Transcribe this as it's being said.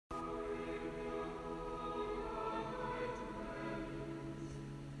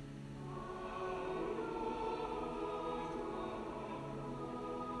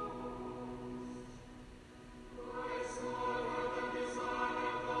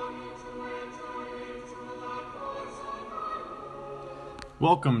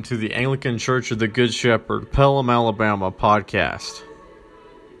Welcome to the Anglican Church of the Good Shepherd, Pelham, Alabama podcast.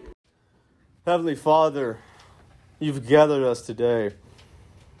 Heavenly Father, you've gathered us today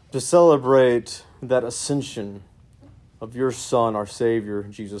to celebrate that ascension of your Son, our Savior,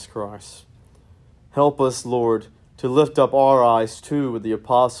 Jesus Christ. Help us, Lord, to lift up our eyes too with the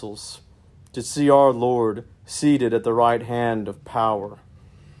apostles, to see our Lord seated at the right hand of power.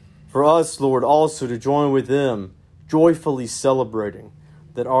 For us, Lord, also to join with them, joyfully celebrating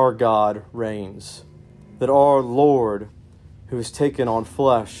that our God reigns, that our Lord, who has taken on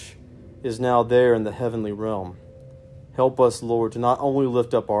flesh, is now there in the heavenly realm. Help us, Lord, to not only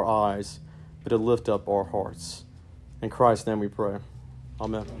lift up our eyes, but to lift up our hearts. In Christ's name we pray.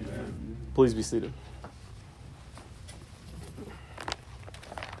 Amen. Amen. Please be seated.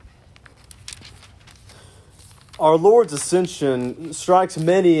 Our Lord's ascension strikes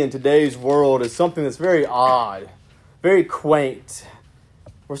many in today's world as something that's very odd, very quaint,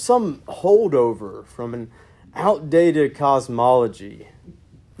 or some holdover from an outdated cosmology.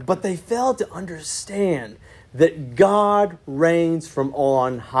 But they fail to understand that God reigns from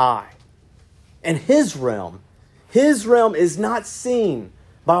on high. And His realm is not seen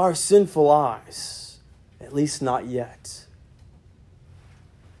by our sinful eyes, at least not yet.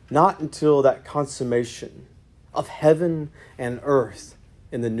 Not until that consummation of heaven and earth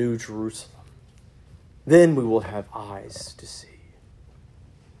in the New Jerusalem. Then we will have eyes to see.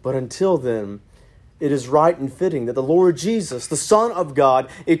 But until then, it is right and fitting that the Lord Jesus, the Son of God,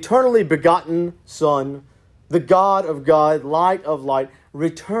 eternally begotten Son, the God of God, light of light,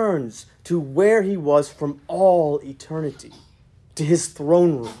 returns to where He was from all eternity, to His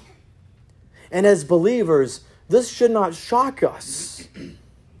throne room. And as believers, this should not shock us.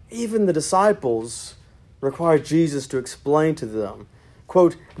 Even the disciples required Jesus to explain to them,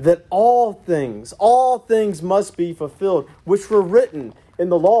 quote, that all things must be fulfilled, which were written in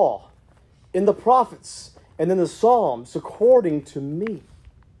the law, in the prophets, and in the Psalms, according to me.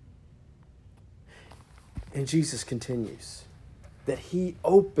 And Jesus continues that He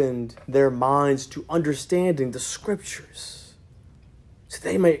opened their minds to understanding the Scriptures, so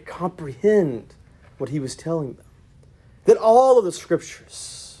they may comprehend what He was telling them. That all of the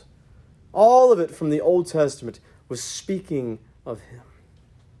Scriptures, all of it from the Old Testament, was speaking of Him.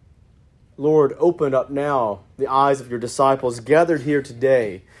 Lord, open up now the eyes of your disciples gathered here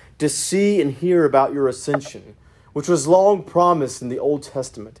today to see and hear about your ascension, which was long promised in the Old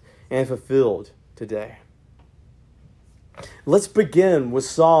Testament and fulfilled today. Let's begin with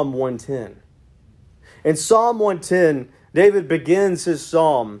Psalm 110. In Psalm 110, David begins his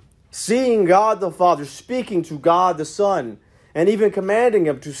psalm seeing God the Father, speaking to God the Son, and even commanding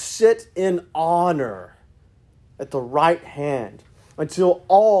Him to sit in honor at the right hand until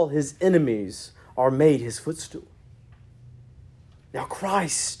all His enemies are made His footstool. Now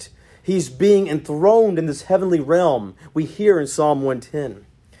Christ, He's being enthroned in this heavenly realm we hear in Psalm 110.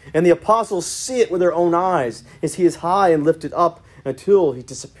 And the apostles see it with their own eyes as He is high and lifted up until He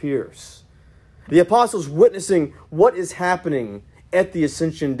disappears. The apostles witnessing what is happening at the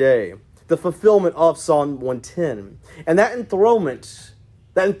Ascension Day, the fulfillment of Psalm 110. And that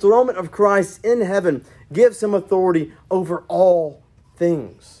enthronement of Christ in heaven gives Him authority over all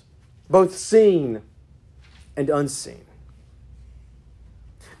things, both seen and unseen.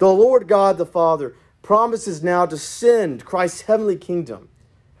 The Lord God the Father promises now to send Christ's heavenly kingdom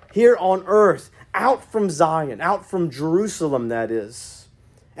here on earth, out from Zion, out from Jerusalem, that is,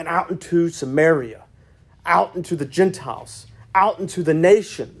 and out into Samaria, out into the Gentiles, out into the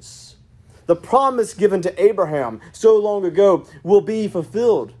nations. The promise given to Abraham so long ago will be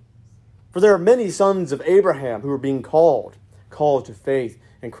fulfilled. For there are many sons of Abraham who are being called to faith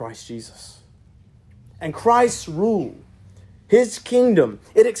in Christ Jesus. And Christ's rule, His kingdom,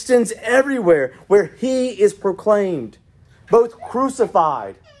 it extends everywhere where He is proclaimed, both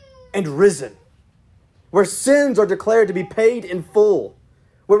crucified and risen, where sins are declared to be paid in full,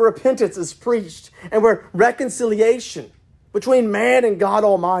 where repentance is preached, and where reconciliation between man and God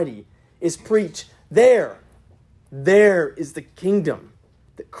Almighty is preached. There is the kingdom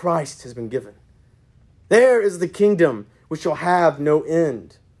that Christ has been given. There is the kingdom which shall have no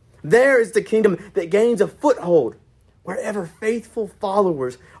end. There is the kingdom that gains a foothold wherever faithful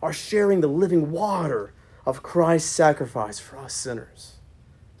followers are sharing the living water of Christ's sacrifice for us sinners.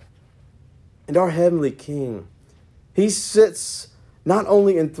 And our heavenly King, He sits not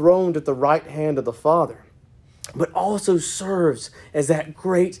only enthroned at the right hand of the Father, but also serves as that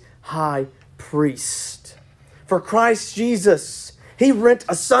great high priest. For Christ Jesus, He rent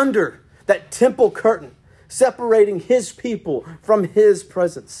asunder that temple curtain, separating His people from His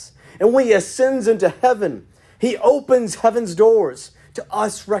presence. And when He ascends into heaven, He opens heaven's doors to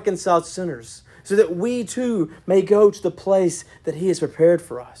us reconciled sinners, so that we too may go to the place that he has prepared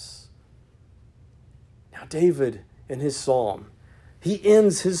for us. Now, David, in his psalm, he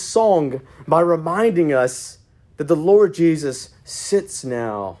ends his song by reminding us that the Lord Jesus sits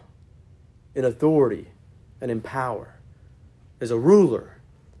now in authority and in power as a ruler,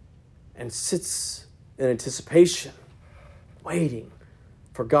 and sits in anticipation, waiting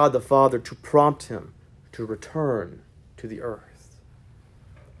for God the Father to prompt him to return to the earth,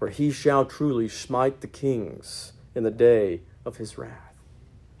 where he shall truly smite the kings in the day of his wrath.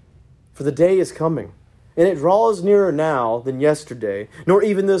 For the day is coming, and it draws nearer now than yesterday, nor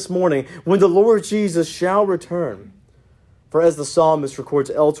even this morning, when the Lord Jesus shall return. For as the psalmist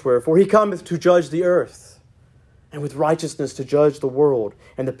records elsewhere, for he cometh to judge the earth, and with righteousness to judge the world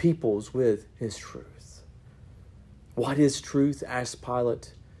and the peoples with his truth. What is truth? Asked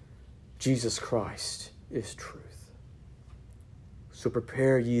Pilate. Jesus Christ is truth. So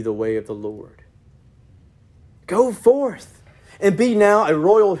prepare ye the way of the Lord. Go forth and be now a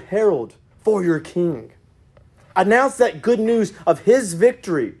royal herald for your King. Announce that good news of his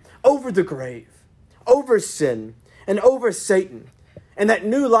victory over the grave, over sin, and over Satan, and that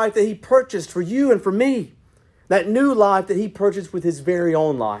new life that he purchased for you and for me. That new life that he purchased with his very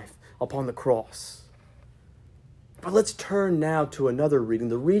own life upon the cross. But let's turn now to another reading,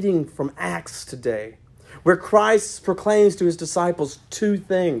 the reading from Acts today, where Christ proclaims to his disciples two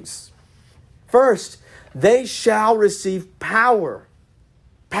things. First, they shall receive power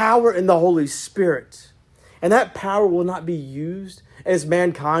in the Holy Spirit. And that power will not be used as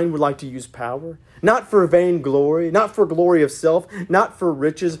mankind would like to use power, not for vain glory, not for glory of self, not for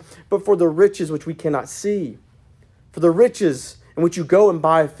riches, but for the riches which we cannot see. For the riches in which you go and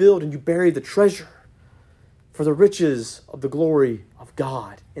buy a field and you bury the treasure. For the riches of the glory of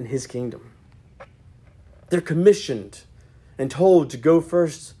God in his kingdom. They're commissioned and told to go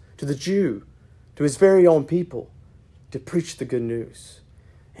first to the Jew, to his very own people, to preach the good news.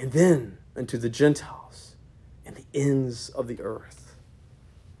 And then unto the Gentiles and the ends of the earth.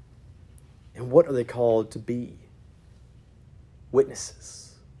 And what are they called to be?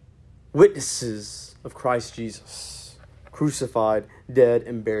 Witnesses. Witnesses of Christ Jesus. Crucified, dead,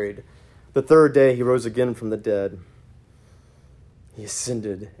 and buried. The third day he rose again from the dead. He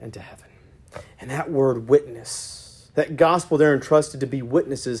ascended into heaven. And that word witness, that gospel they're entrusted to be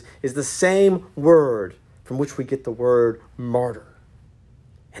witnesses, is the same word from which we get the word martyr.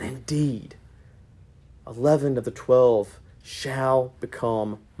 And indeed, 11 of the 12 shall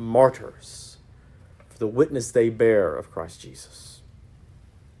become martyrs for the witness they bear of Christ Jesus.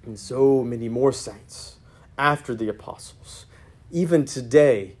 And so many more saints after the apostles, even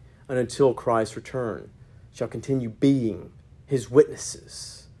today and until Christ's return, shall continue being his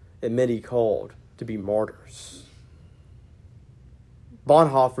witnesses, and many called to be martyrs.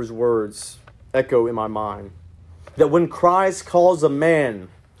 Bonhoeffer's words echo in my mind that when Christ calls a man,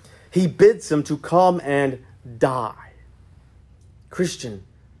 he bids him to come and die. Christian,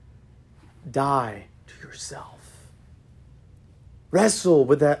 die to yourself. Wrestle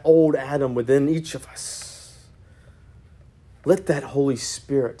with that old Adam within each of us. Let that Holy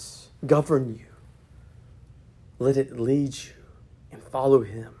Spirit govern you. Let it lead you and follow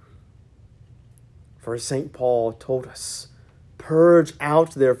him. For as St. Paul told us, purge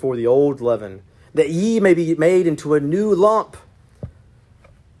out therefore the old leaven, that ye may be made into a new lump.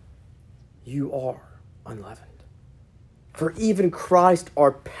 You are unleavened. For even Christ,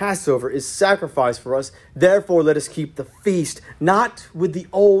 our Passover, is sacrificed for us. Therefore, let us keep the feast, not with the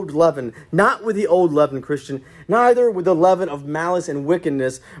old leaven, Christian, neither with the leaven of malice and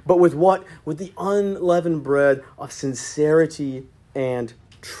wickedness, but with what? With the unleavened bread of sincerity and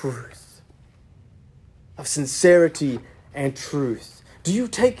truth. Of sincerity and truth. Do you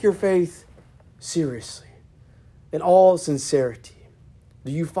take your faith seriously? In all sincerity,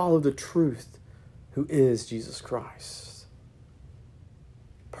 do you follow the truth who is Jesus Christ?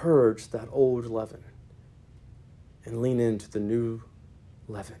 Purge that old leaven and lean into the new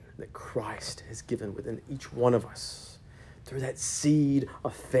leaven that Christ has given within each one of us through that seed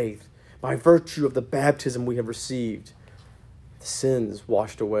of faith by virtue of the baptism we have received, the sins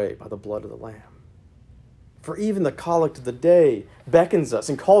washed away by the blood of the Lamb. For even the collect of the day beckons us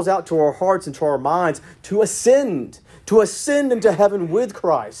and calls out to our hearts and to our minds to ascend into heaven with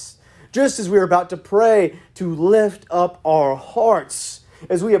Christ, just as we are about to pray to lift up our hearts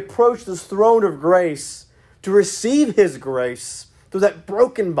as we approach this throne of grace to receive his grace through that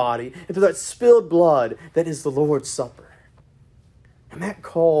broken body and through that spilled blood that is the Lord's Supper. And that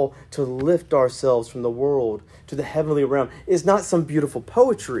call to lift ourselves from the world to the heavenly realm is not some beautiful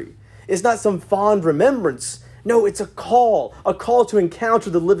poetry. It's not some fond remembrance. No, it's a call to encounter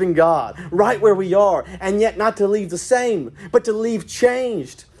the living God right where we are, and yet not to leave the same, but to leave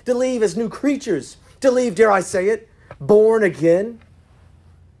changed, to leave as new creatures, to leave, dare I say it, born again.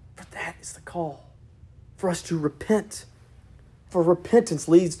 For that is the call, for us to repent. For repentance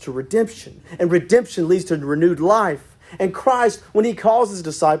leads to redemption, and redemption leads to renewed life. And Christ, when he calls his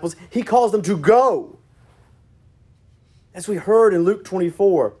disciples, he calls them to go. As we heard in Luke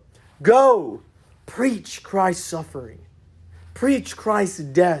 24, go, preach Christ's suffering, preach Christ's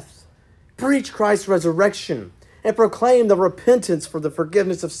death, preach Christ's resurrection, and proclaim the repentance for the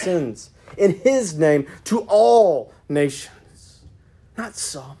forgiveness of sins in his name to all nations. Not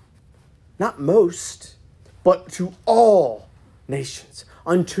some, not most, but to all nations,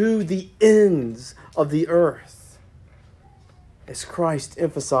 unto the ends of the earth. As Christ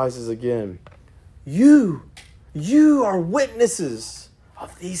emphasizes again, you are witnesses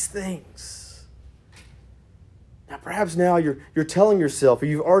of these things. Now, perhaps now you're telling yourself, or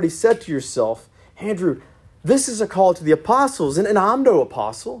you've already said to yourself, Andrew, this is a call to the apostles, and I'm no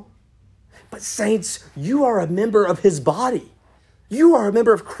apostle. But saints, you are a member of his body. You are a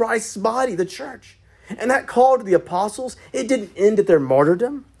member of Christ's body, the church. And that call to the apostles, it didn't end at their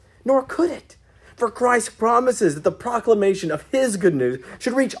martyrdom, nor could it. For Christ promises that the proclamation of his good news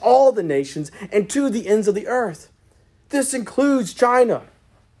should reach all the nations and to the ends of the earth. This includes China.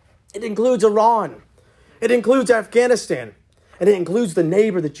 It includes Iran. It includes Afghanistan. And it includes the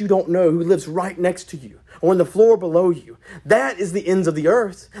neighbor that you don't know who lives right next to you or on the floor below you. That is the ends of the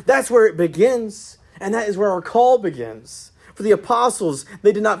earth. That's where it begins. And that is where our call begins. For the apostles,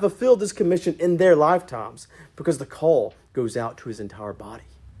 they did not fulfill this commission in their lifetimes because the call goes out to his entire body,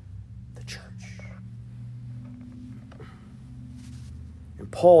 the church.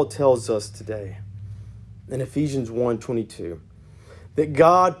 And Paul tells us today in Ephesians 1:22 that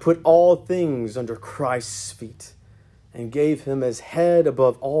God put all things under Christ's feet and gave him as head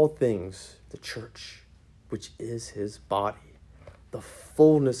above all things, the church, which is his body, the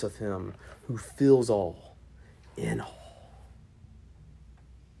fullness of him who fills all in all.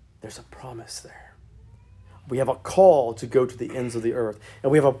 There's a promise there. We have a call to go to the ends of the earth.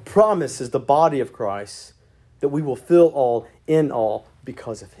 And we have a promise as the body of Christ that we will fill all in all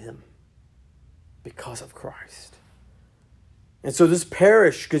because of him. Because of Christ. And so this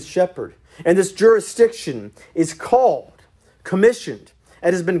parish, Good Shepherd, and this jurisdiction is called, commissioned,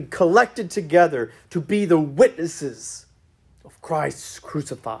 and has been collected together to be the witnesses of Christ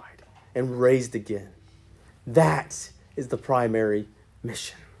crucified and raised again. That is the primary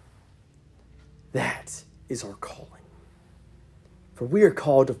mission. That is our calling. For we are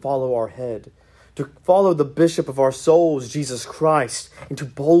called to follow our head, to follow the bishop of our souls, Jesus Christ, and to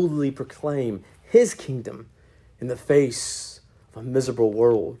boldly proclaim his kingdom in the face of a miserable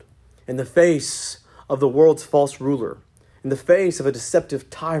world, in the face of the world's false ruler, in the face of a deceptive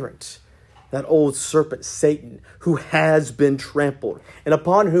tyrant, that old serpent Satan, who has been trampled, and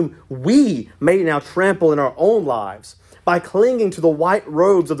upon whom we may now trample in our own lives by clinging to the white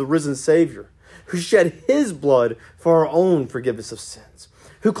robes of the risen Savior, who shed his blood for our own forgiveness of sins,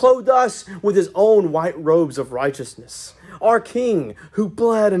 who clothed us with his own white robes of righteousness, our King who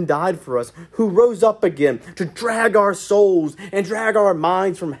bled and died for us, who rose up again to drag our souls and drag our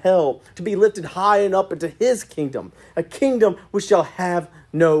minds from hell, to be lifted high and up into his kingdom, a kingdom which shall have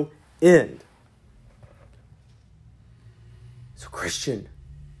no end. So, Christian,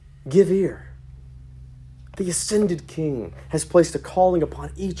 give ear. The ascended King has placed a calling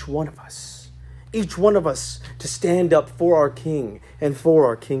upon each one of us to stand up for our King and for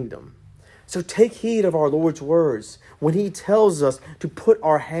our kingdom. So take heed of our Lord's words when he tells us to put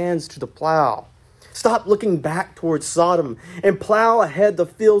our hands to the plow. Stop looking back towards Sodom and plow ahead the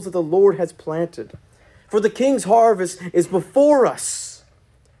fields that the Lord has planted. For the King's harvest is before us.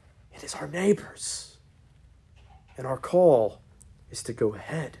 It is our neighbors. And our call is to go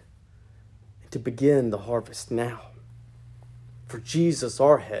ahead and to begin the harvest now. For Jesus,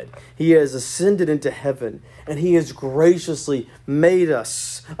 our head, he has ascended into heaven, and he has graciously made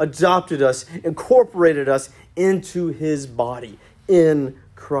us, adopted us, incorporated us into his body in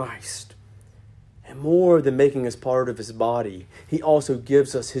Christ. And more than making us part of his body, he also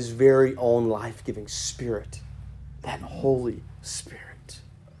gives us his very own life-giving Spirit, that Holy Spirit.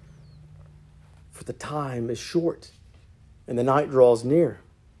 For the time is short, and the night draws near.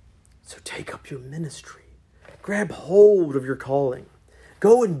 So take up your ministry. Grab hold of your calling.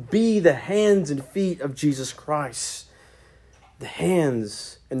 Go and be the hands and feet of Jesus Christ. The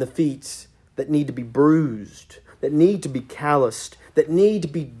hands and the feet that need to be bruised, that need to be calloused, that need to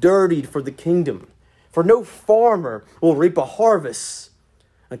be dirtied for the kingdom. For no farmer will reap a harvest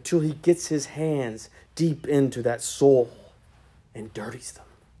until he gets his hands deep into that soil and dirties them.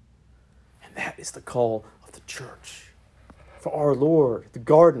 And that is the call of the church. For our Lord, the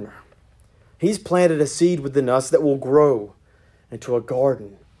gardener, he's planted a seed within us that will grow into a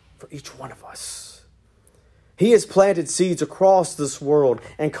garden for each one of us. He has planted seeds across this world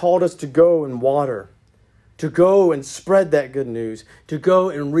and called us to go and water, to go and spread that good news, to go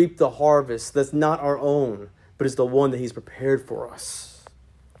and reap the harvest that's not our own, but is the one that he's prepared for us.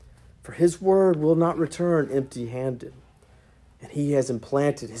 For his word will not return empty-handed. And he has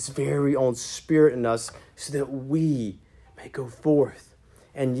implanted his very own Spirit in us so that we may go forth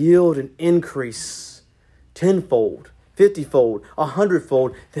and yield an increase tenfold, 50-fold,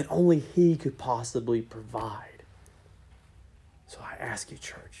 100-fold that only he could possibly provide. So I ask you,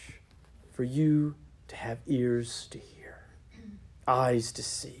 church, for you to have ears to hear, eyes to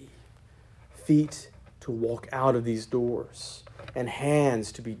see, feet to walk out of these doors, and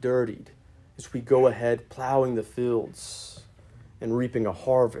hands to be dirtied as we go ahead plowing the fields and reaping a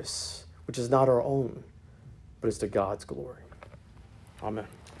harvest which is not our own, but is to God's glory. Amen.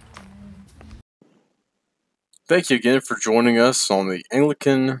 Thank you again for joining us on the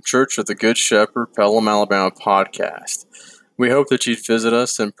Anglican Church of the Good Shepherd, Pelham, Alabama podcast. We hope that you'd visit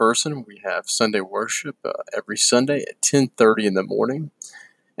us in person. We have Sunday worship every Sunday at 10:30 in the morning.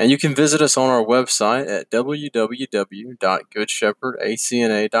 And you can visit us on our website at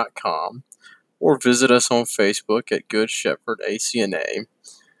www.goodshepherdacna.com or visit us on Facebook at Good Shepherd ACNA.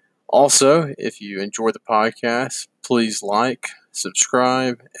 Also, if you enjoy the podcast, please like,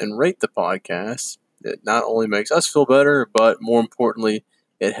 subscribe, and rate the podcast. It not only makes us feel better, but more importantly,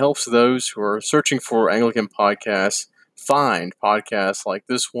 it helps those who are searching for Anglican podcasts find podcasts like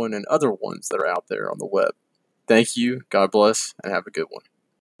this one and other ones that are out there on the web. Thank you, God bless, and have a good one.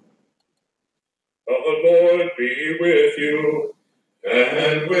 The Lord be with you,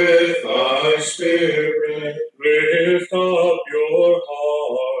 and with thy spirit. Lift up your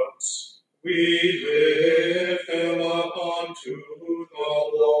hearts. We lift them up unto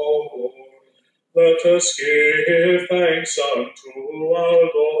the Lord. Let us give thanks unto our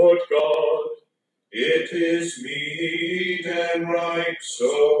Lord God. It is meet and right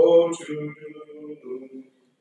so to do.